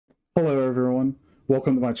Hello everyone,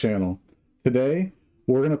 welcome to my channel. Today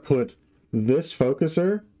we're going to put this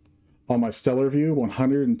focuser on my Stellarvue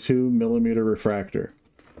 102mm refractor.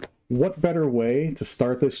 What better way to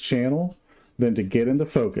start this channel than to get into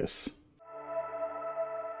focus?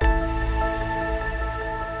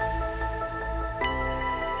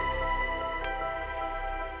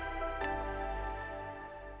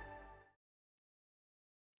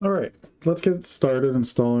 Alright, let's get started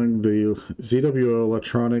installing the ZWO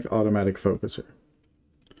electronic automatic focuser.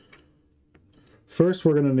 First,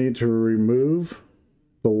 we're going to need to remove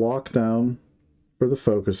the lockdown for the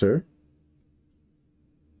focuser.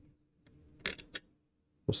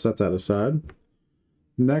 We'll set that aside.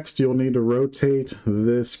 Next, you'll need to rotate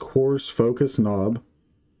this coarse focus knob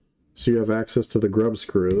so you have access to the grub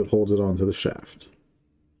screw that holds it onto the shaft.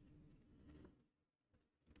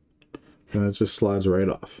 And it just slides right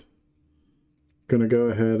off. Gonna go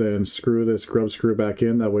ahead and screw this grub screw back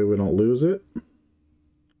in, that way we don't lose it.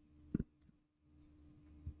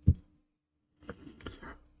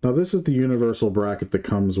 Now this is the universal bracket that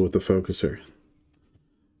comes with the focuser.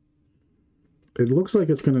 It looks like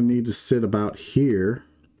it's going to need to sit about here,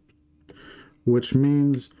 which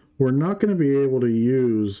means we're not going to be able to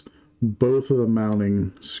use both of the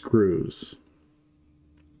mounting screws.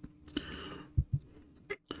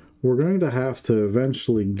 We're going to have to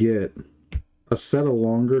eventually get a set of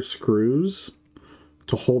longer screws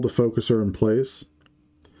to hold the focuser in place,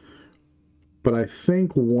 but I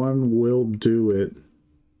think one will do it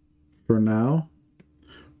for now.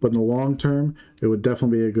 But in the long term, it would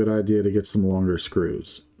definitely be a good idea to get some longer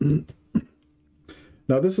screws.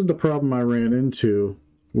 Now, this is the problem I ran into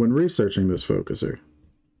when researching this focuser.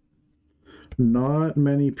 Not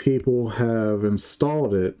many people have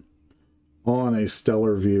installed it on a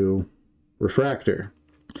Stellarvue refractor.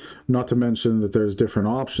 Not to mention that there's different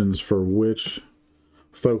options for which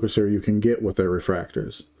focuser you can get with their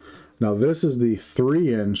refractors. Now, this is the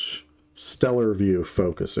 3-inch Stellarvue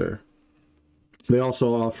focuser. They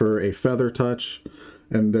also offer a feather touch,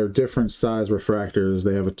 and they're different size refractors.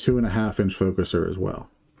 They have a 2.5-inch focuser as well.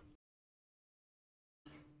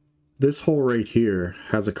 This hole right here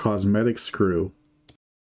has a cosmetic screw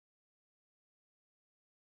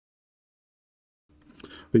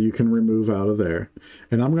that you can remove out of there.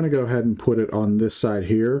 And I'm going to go ahead and put it on this side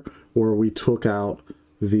here where we took out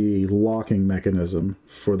the locking mechanism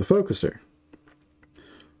for the focuser.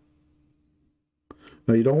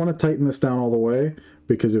 Now, you don't want to tighten this down all the way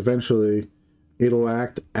because eventually it'll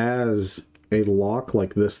act as a lock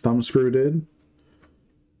like this thumb screw did,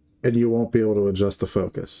 and you won't be able to adjust the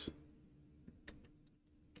focus.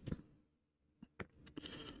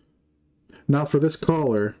 Now for this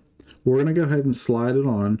collar, we're going to go ahead and slide it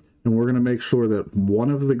on, and we're going to make sure that one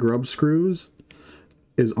of the grub screws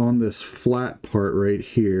is on this flat part right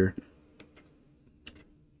here.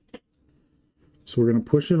 So we're going to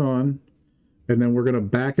push it on, and then we're going to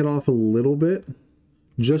back it off a little bit,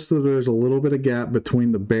 just so there's a little bit of gap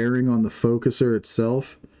between the bearing on the focuser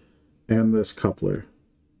itself and this coupler.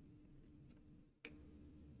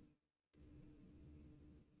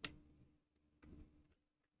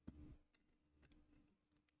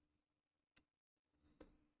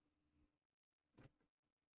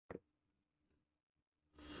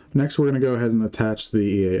 Next, we're going to go ahead and attach the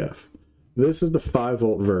EAF. This is the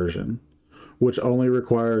 5-volt version, which only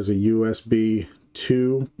requires a USB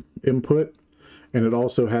 2 input, and it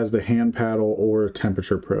also has the hand paddle or a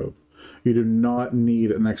temperature probe. You do not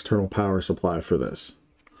need an external power supply for this.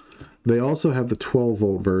 They also have the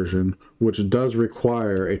 12-volt version, which does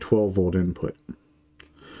require a 12-volt input.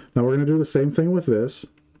 Now we're going to do the same thing with this,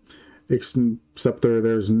 except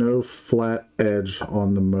there's no flat edge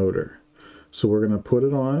on the motor. So we're going to put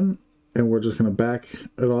it on, and we're just going to back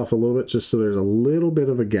it off a little bit just so there's a little bit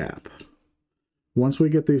of a gap. Once we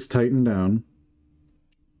get these tightened down,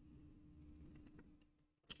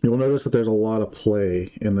 you'll notice that there's a lot of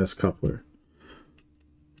play in this coupler.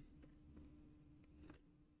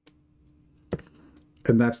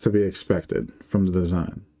 And that's to be expected from the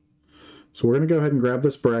design. So we're going to go ahead and grab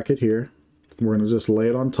this bracket here. We're going to just lay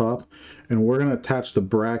it on top, and we're going to attach the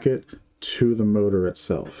bracket to the motor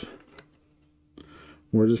itself.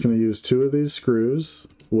 We're just going to use 2 of these screws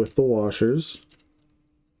with the washers.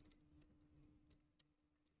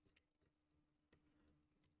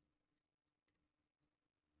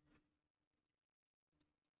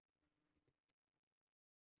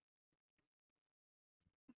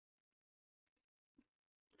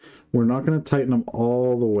 We're not going to tighten them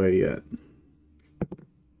all the way yet,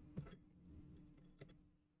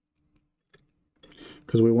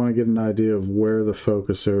 because we want to get an idea of where the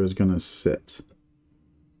focuser is going to sit.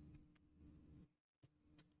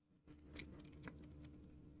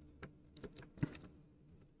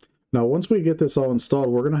 Now, once we get this all installed,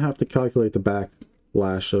 we're going to have to calculate the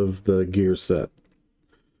backlash of the gear set.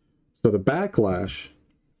 So the backlash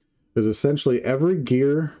is essentially every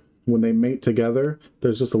gear, when they mate together,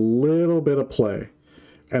 there's just a little bit of play.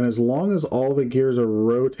 And as long as all the gears are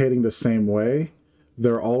rotating the same way,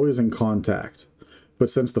 they're always in contact. But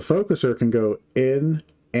since the focuser can go in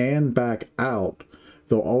and back out,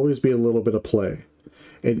 there'll always be a little bit of play.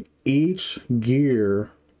 And each gear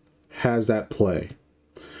has that play.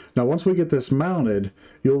 Now, once we get this mounted,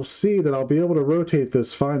 you'll see that I'll be able to rotate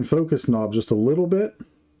this fine focus knob just a little bit,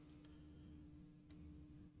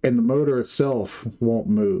 and the motor itself won't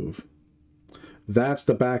move. That's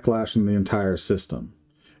the backlash in the entire system.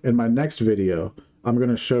 In my next video, I'm going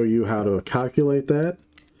to show you how to calculate that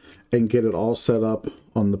and get it all set up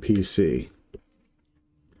on the PC.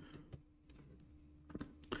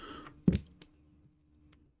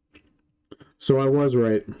 So I was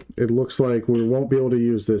right. It looks like we won't be able to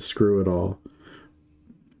use this screw at all.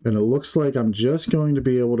 And it looks like I'm just going to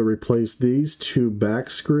be able to replace these two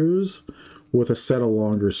back screws with a set of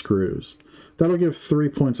longer screws. That'll give 3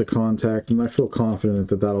 points of contact, and I feel confident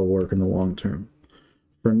that that'll work in the long term.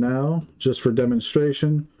 For now, just for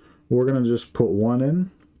demonstration, we're going to just put one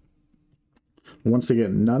in. Once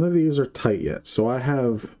again, none of these are tight yet, so I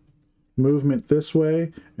have movement this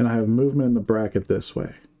way, and I have movement in the bracket this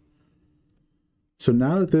way. So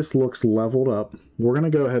now that this looks leveled up, we're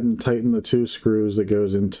going to go ahead and tighten the 2 screws that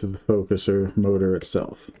goes into the focuser motor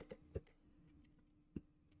itself.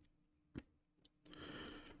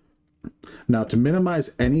 Now, to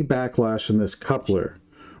minimize any backlash in this coupler,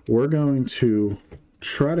 we're going to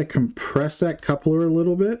try to compress that coupler a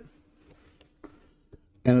little bit.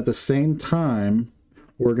 And at the same time,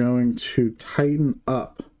 we're going to tighten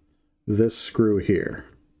up this screw here.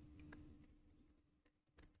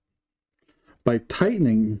 By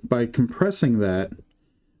compressing that,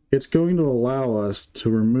 it's going to allow us to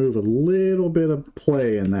remove a little bit of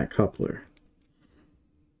play in that coupler.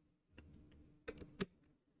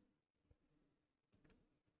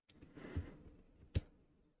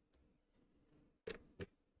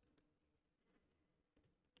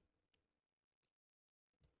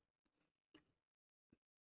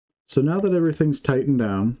 So now that everything's tightened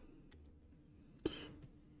down,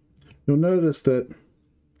 you'll notice that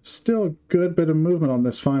still a good bit of movement on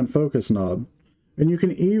this fine focus knob, and you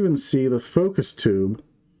can even see the focus tube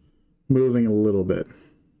moving a little bit.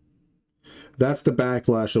 That's the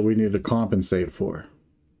backlash that we need to compensate for.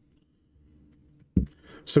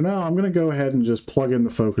 So now I'm going to go ahead and just plug in the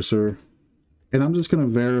focuser, and I'm just going to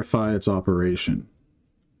verify its operation.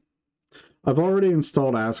 I've already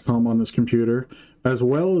installed ASCOM on this computer, as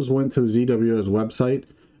well as went to ZWO's website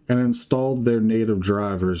and installed their native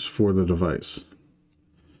drivers for the device.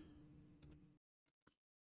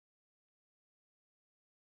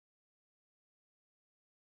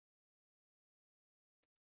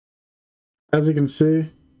 As you can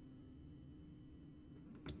see,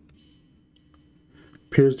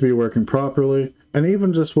 appears to be working properly, and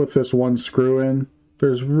even just with this one screw in,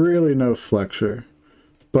 there's really no flexure.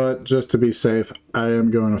 But just to be safe, I am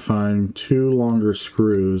going to find 2 longer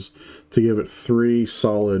screws to give it 3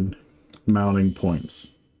 solid mounting points.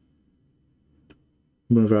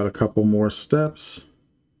 Move out a couple more steps.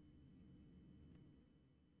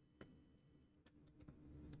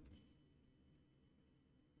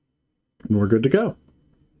 And we're good to go.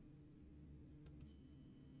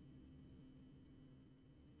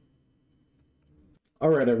 All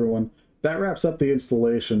right, everyone. That wraps up the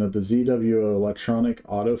installation of the ZWO electronic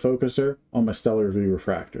autofocuser on my Stellarvue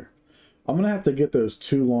refractor. I'm going to have to get those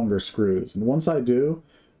 2 longer screws, and once I do,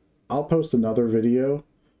 I'll post another video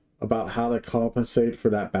about how to compensate for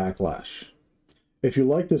that backlash. If you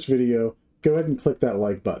like this video, go ahead and click that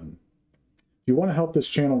like button. If you want to help this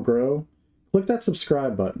channel grow, click that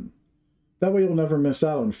subscribe button. That way you'll never miss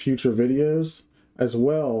out on future videos, as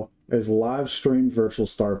well as live streamed virtual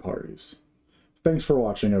star parties. Thanks for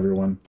watching, everyone.